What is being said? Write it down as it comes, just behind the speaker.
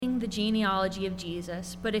genealogy of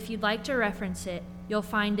Jesus, but if you'd like to reference it, you'll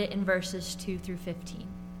find it in verses 2 through 15.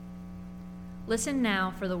 Listen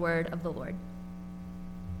now for the word of the Lord.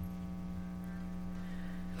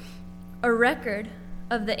 A record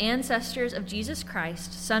of the ancestors of Jesus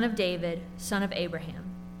Christ, son of David, son of Abraham.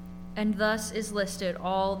 And thus is listed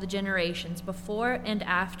all the generations before and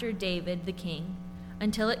after David the king,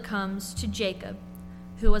 until it comes to Jacob,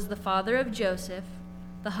 who was the father of Joseph,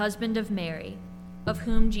 the husband of Mary, of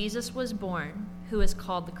whom Jesus was born, who is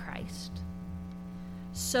called the Christ.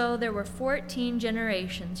 So there were 14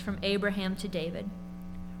 generations from Abraham to David,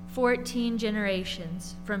 14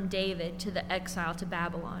 generations from David to the exile to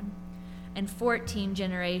Babylon, and 14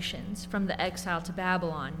 generations from the exile to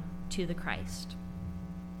Babylon to the Christ.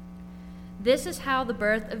 This is how the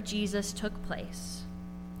birth of Jesus took place.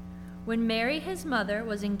 When Mary, his mother,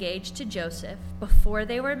 was engaged to Joseph, before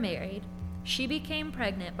they were married, she became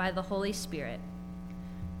pregnant by the Holy Spirit.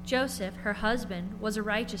 Joseph, her husband, was a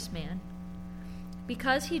righteous man.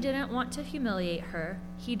 Because he didn't want to humiliate her,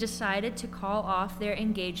 he decided to call off their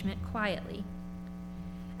engagement quietly.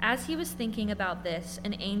 As he was thinking about this,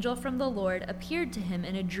 an angel from the Lord appeared to him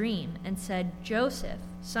in a dream and said, "Joseph,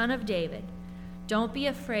 son of David, don't be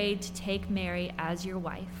afraid to take Mary as your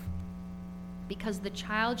wife, because the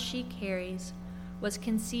child she carries was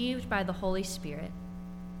conceived by the Holy Spirit.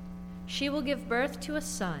 She will give birth to a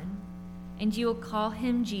son, and you will call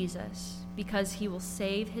him Jesus, because he will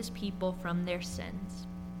save his people from their sins."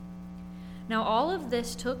 Now all of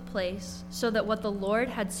this took place so that what the Lord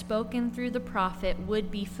had spoken through the prophet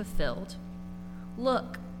would be fulfilled.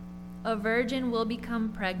 "Look, a virgin will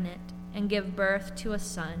become pregnant and give birth to a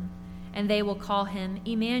son, and they will call him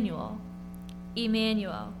Emmanuel."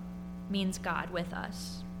 Emmanuel means God with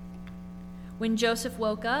us. When Joseph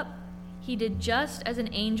woke up, he did just as an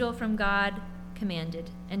angel from God commanded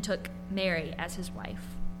and took Mary as his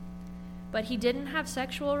wife. But he didn't have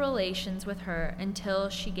sexual relations with her until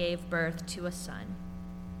she gave birth to a son,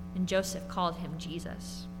 and Joseph called him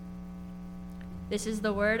Jesus. This is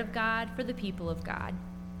the word of God for the people of God.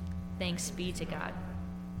 Thanks be to God.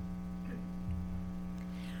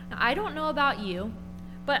 Now, I don't know about you,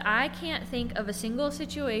 but I can't think of a single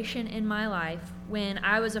situation in my life when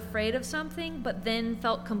I was afraid of something but then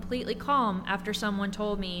felt completely calm after someone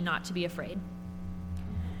told me not to be afraid.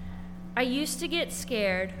 I used to get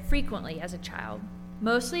scared frequently as a child,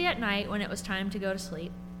 mostly at night when it was time to go to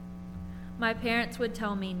sleep. My parents would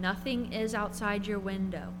tell me, "Nothing is outside your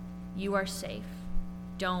window. You are safe.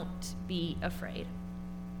 Don't be afraid."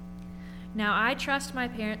 Now, I trust my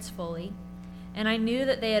parents fully, and I knew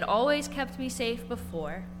that they had always kept me safe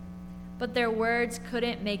before, but their words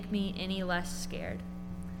couldn't make me any less scared.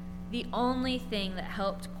 The only thing that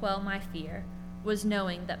helped quell my fear was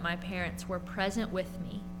knowing that my parents were present with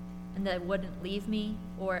me and that they wouldn't leave me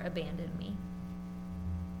or abandon me.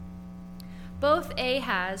 Both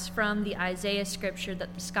Ahaz from the Isaiah scripture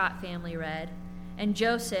that the Scott family read and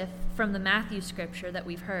Joseph from the Matthew scripture that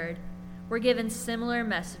we've heard were given similar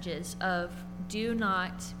messages of "do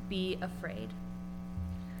not be afraid."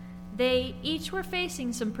 They each were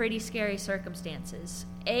facing some pretty scary circumstances.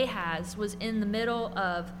 Ahaz was in the middle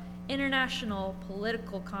of international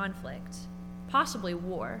political conflict, possibly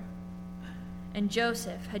war. And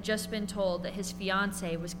Joseph had just been told that his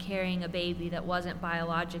fiancée was carrying a baby that wasn't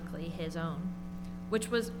biologically his own, which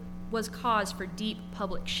was cause for deep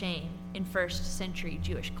public shame in first century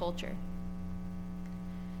Jewish culture.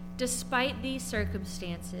 Despite these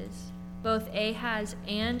circumstances, both Ahaz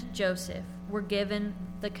and Joseph were given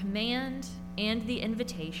the command and the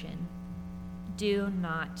invitation, "Do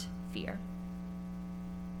not fear."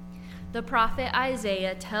 The prophet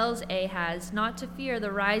Isaiah tells Ahaz not to fear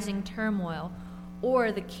the rising turmoil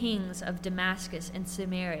or the kings of Damascus and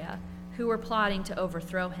Samaria who were plotting to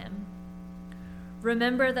overthrow him.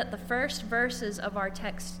 Remember that the first verses of our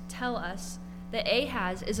text tell us that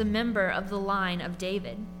Ahaz is a member of the line of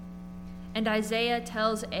David, and Isaiah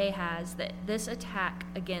tells Ahaz that this attack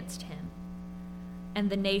against him and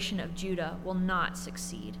the nation of Judah will not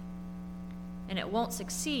succeed. And it won't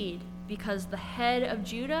succeed because the head of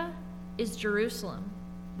Judah is Jerusalem,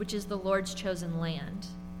 which is the Lord's chosen land.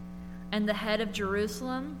 And the head of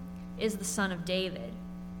Jerusalem is the son of David,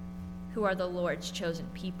 who are the Lord's chosen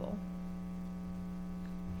people.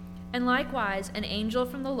 And likewise, an angel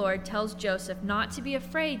from the Lord tells Joseph not to be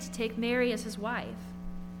afraid to take Mary as his wife,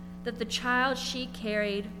 that the child she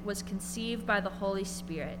carried was conceived by the Holy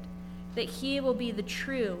Spirit, that he will be the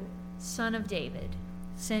true son of David,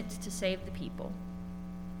 sent to save the people.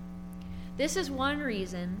 This is one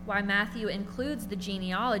reason why Matthew includes the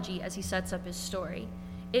genealogy as he sets up his story.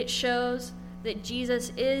 It shows that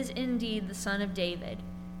Jesus is indeed the son of David,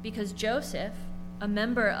 because Joseph, a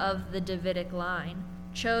member of the Davidic line,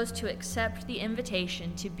 chose to accept the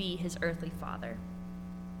invitation to be his earthly father.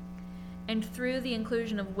 And through the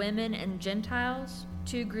inclusion of women and Gentiles,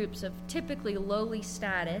 two groups of typically lowly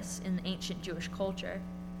status in ancient Jewish culture,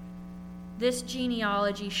 this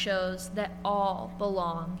genealogy shows that all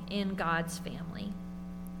belong in God's family.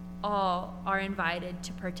 All are invited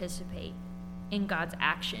to participate in God's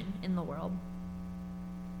action in the world.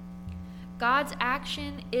 God's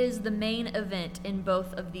action is the main event in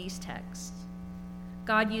both of these texts.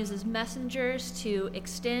 God uses messengers to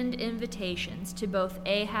extend invitations to both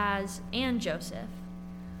Ahaz and Joseph,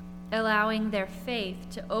 allowing their faith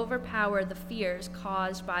to overpower the fears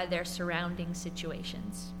caused by their surrounding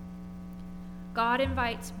situations. God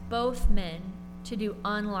invites both men to do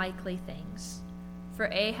unlikely things. For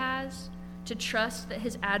Ahaz, to trust that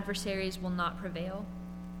his adversaries will not prevail,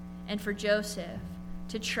 and for Joseph,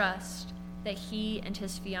 to trust that he and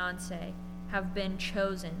his fiancée have been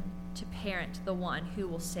chosen to parent the one who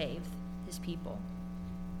will save his people.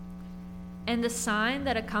 And the sign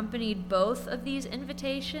that accompanied both of these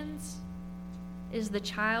invitations is the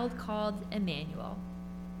child called Emmanuel,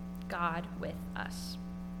 God with us.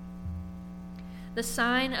 The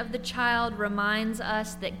sign of the child reminds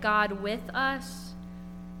us that God with us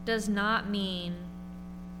does not mean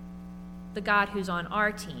the God who's on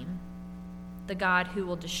our team, the God who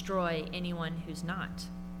will destroy anyone who's not.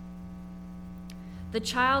 The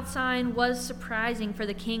child sign was surprising for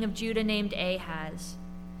the king of Judah named Ahaz.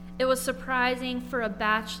 It was surprising for a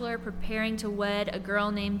bachelor preparing to wed a girl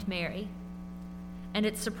named Mary. And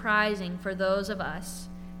it's surprising for those of us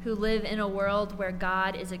who live in a world where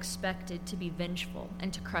God is expected to be vengeful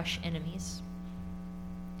and to crush enemies.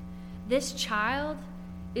 This child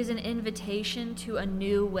is an invitation to a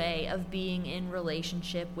new way of being in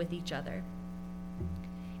relationship with each other.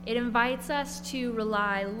 It invites us to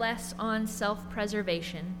rely less on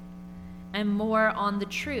self-preservation and more on the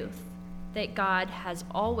truth that God has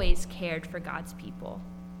always cared for God's people,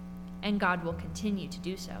 and God will continue to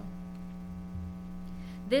do so.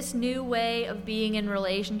 This new way of being in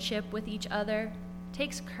relationship with each other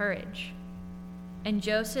takes courage, and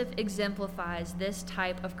Joseph exemplifies this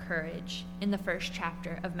type of courage in the first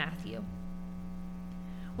chapter of Matthew.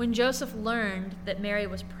 When Joseph learned that Mary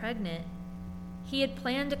was pregnant, he had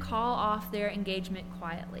planned to call off their engagement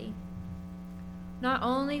quietly. Not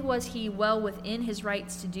only was he well within his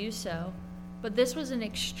rights to do so, but this was an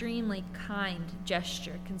extremely kind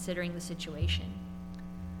gesture considering the situation.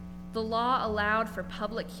 The law allowed for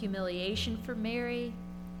public humiliation for Mary,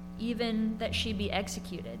 even that she be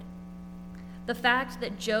executed. The fact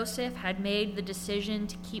that Joseph had made the decision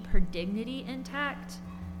to keep her dignity intact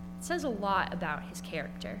says a lot about his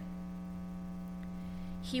character.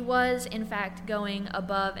 He was, in fact, going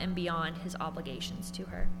above and beyond his obligations to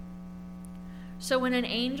her. So when an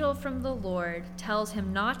angel from the Lord tells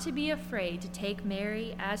him not to be afraid to take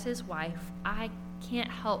Mary as his wife, I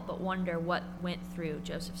can't help but wonder what went through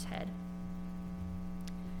Joseph's head.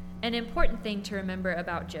 An important thing to remember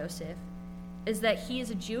about Joseph is that he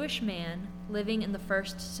is a Jewish man living in the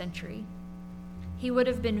 1st century. He would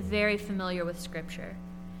have been very familiar with Scripture,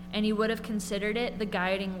 and he would have considered it the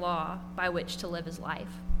guiding law by which to live his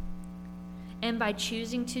life. And by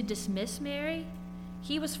choosing to dismiss Mary,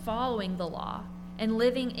 he was following the law and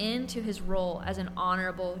living into his role as an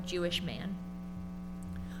honorable Jewish man.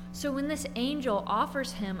 So when this angel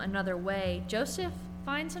offers him another way, Joseph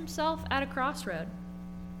finds himself at a crossroad.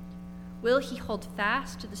 Will he hold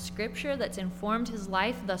fast to the Scripture that's informed his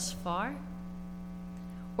life thus far?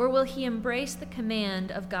 Or will he embrace the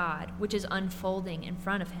command of God, which is unfolding in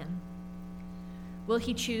front of him? Will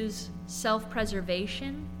he choose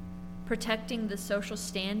self-preservation, protecting the social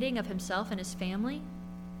standing of himself and his family?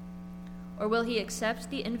 Or will he accept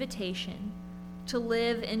the invitation to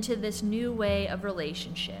live into this new way of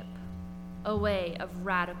relationship, a way of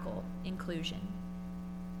radical inclusion?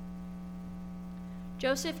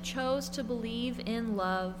 Joseph chose to believe in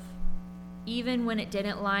love, even when it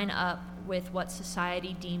didn't line up with what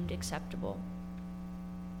society deemed acceptable.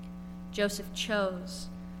 Joseph chose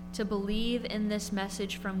to believe in this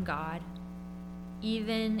message from God,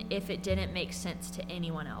 even if it didn't make sense to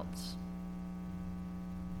anyone else.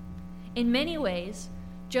 In many ways,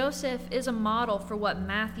 Joseph is a model for what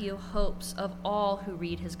Matthew hopes of all who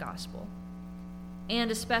read his gospel,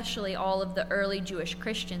 and especially all of the early Jewish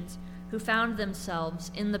Christians who found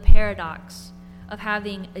themselves in the paradox of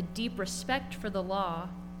having a deep respect for the law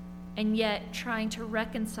and yet trying to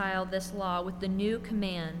reconcile this law with the new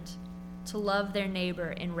command to love their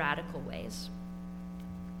neighbor in radical ways.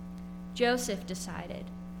 Joseph decided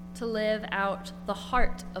to live out the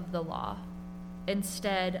heart of the law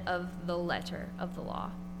instead of the letter of the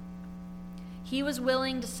law. He was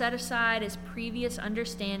willing to set aside his previous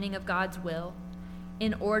understanding of God's will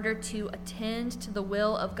in order to attend to the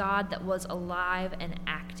will of God that was alive and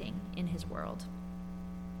acting in his world.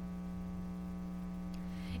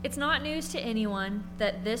 It's not news to anyone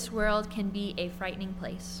that this world can be a frightening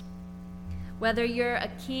place. Whether you're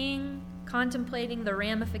a king contemplating the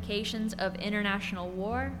ramifications of international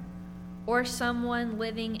war, or someone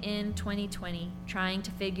living in 2020 trying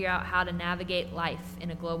to figure out how to navigate life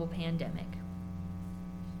in a global pandemic.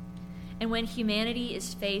 And when humanity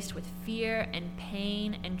is faced with fear and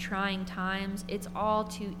pain and trying times, it's all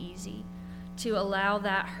too easy to allow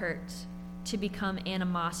that hurt to become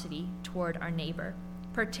animosity toward our neighbor,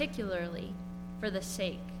 particularly for the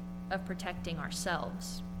sake of protecting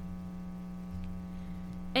ourselves.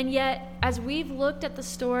 And yet, as we've looked at the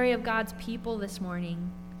story of God's people this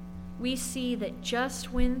morning, we see that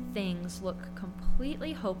just when things look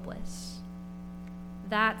completely hopeless,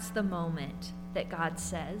 that's the moment that God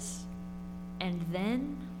says, and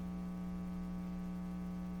then,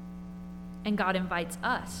 and God invites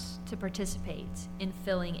us to participate in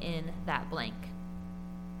filling in that blank.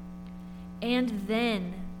 And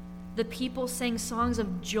then the people sang songs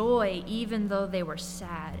of joy even though they were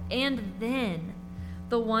sad. And then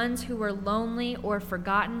the ones who were lonely or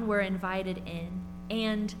forgotten were invited in.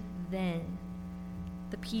 And then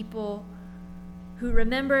the people who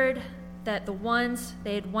remembered that the ones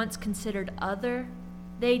they had once considered other,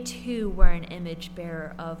 they too were an image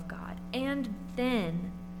bearer of God. And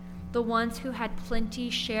then the ones who had plenty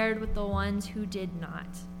shared with the ones who did not.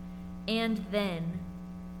 And then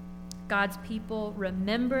God's people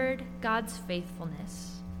remembered God's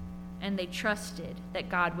faithfulness, and they trusted that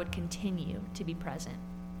God would continue to be present.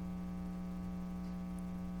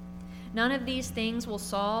 None of these things will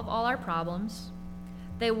solve all our problems.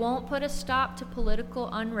 They won't put a stop to political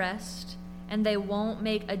unrest, and they won't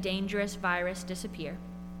make a dangerous virus disappear.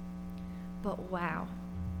 But wow,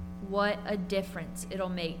 what a difference it'll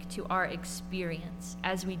make to our experience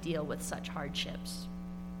as we deal with such hardships.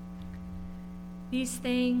 These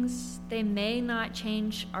things, they may not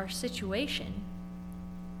change our situation,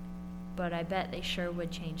 but I bet they sure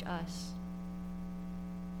would change us.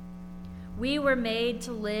 We were made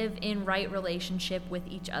to live in right relationship with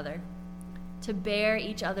each other, to bear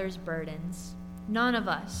each other's burdens. None of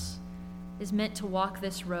us is meant to walk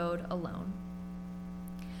this road alone.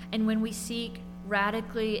 And when we seek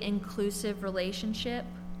radically inclusive relationship,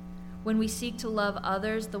 when we seek to love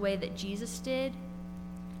others the way that Jesus did,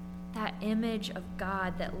 that image of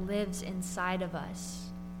God that lives inside of us,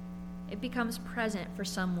 it becomes present for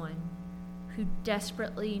someone who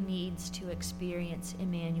desperately needs to experience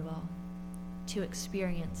Emmanuel, to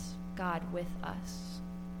experience God with us.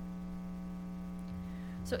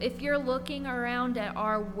 So if you're looking around at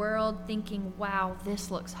our world thinking, wow, this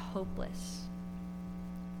looks hopeless,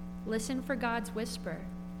 listen for God's whisper,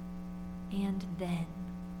 and then.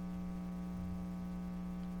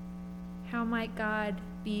 How might God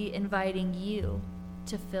be inviting you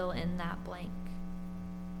to fill in that blank?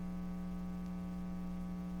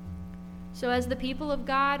 So as the people of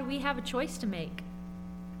God, we have a choice to make.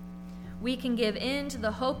 We can give in to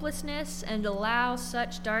the hopelessness and allow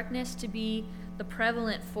such darkness to be the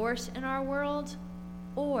prevalent force in our world,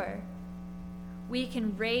 or we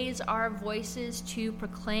can raise our voices to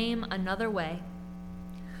proclaim another way.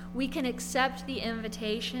 We can accept the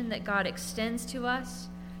invitation that God extends to us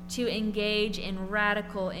to engage in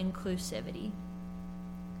radical inclusivity.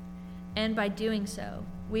 And by doing so,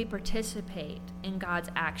 we participate in God's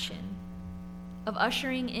action of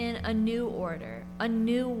ushering in a new order, a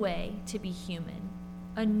new way to be human,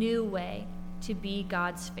 a new way to be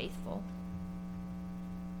God's faithful.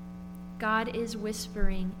 God is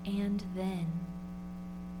whispering, and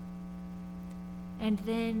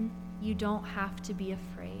then you don't have to be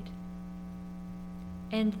afraid.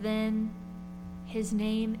 And then his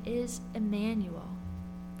name is Emmanuel.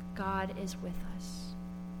 God is with us.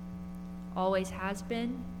 Always has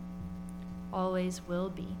been, always will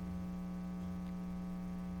be.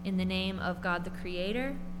 In the name of God the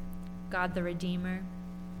Creator, God the Redeemer,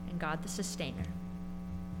 and God the Sustainer.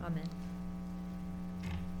 Amen.